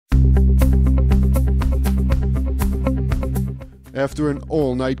After an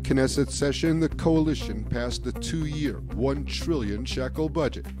all-night Knesset session, the coalition passed the 2-year, 1 trillion shekel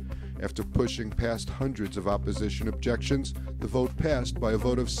budget. After pushing past hundreds of opposition objections, the vote passed by a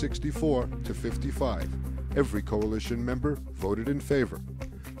vote of 64 to 55. Every coalition member voted in favor.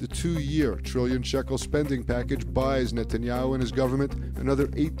 The 2-year trillion shekel spending package buys Netanyahu and his government another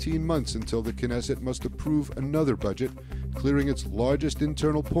 18 months until the Knesset must approve another budget, clearing its largest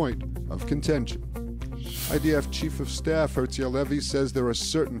internal point of contention. IDF Chief of Staff Herzi Halevi says there are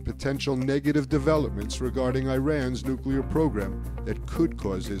certain potential negative developments regarding Iran's nuclear program that could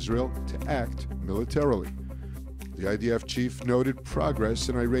cause Israel to act militarily. The IDF chief noted progress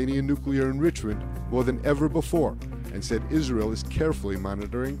in Iranian nuclear enrichment more than ever before and said Israel is carefully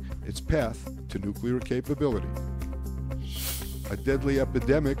monitoring its path to nuclear capability. A deadly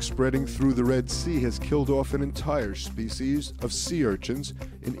epidemic spreading through the Red Sea has killed off an entire species of sea urchins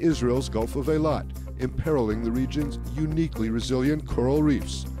in Israel's Gulf of Eilat, imperiling the region's uniquely resilient coral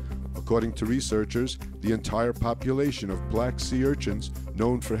reefs. According to researchers, the entire population of black sea urchins,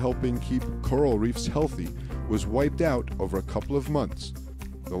 known for helping keep coral reefs healthy, was wiped out over a couple of months.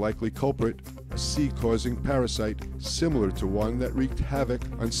 The likely culprit, a sea-causing parasite similar to one that wreaked havoc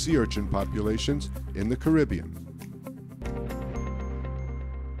on sea urchin populations in the Caribbean.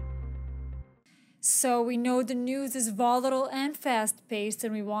 So we know the news is volatile and fast-paced,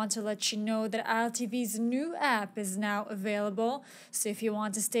 and we want to let you know that ILTV's new app is now available. So if you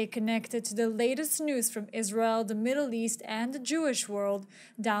want to stay connected to the latest news from Israel, the Middle East, and the Jewish world,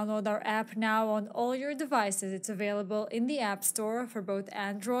 download our app now on all your devices. It's available in the App Store for both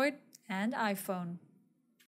Android and iPhone.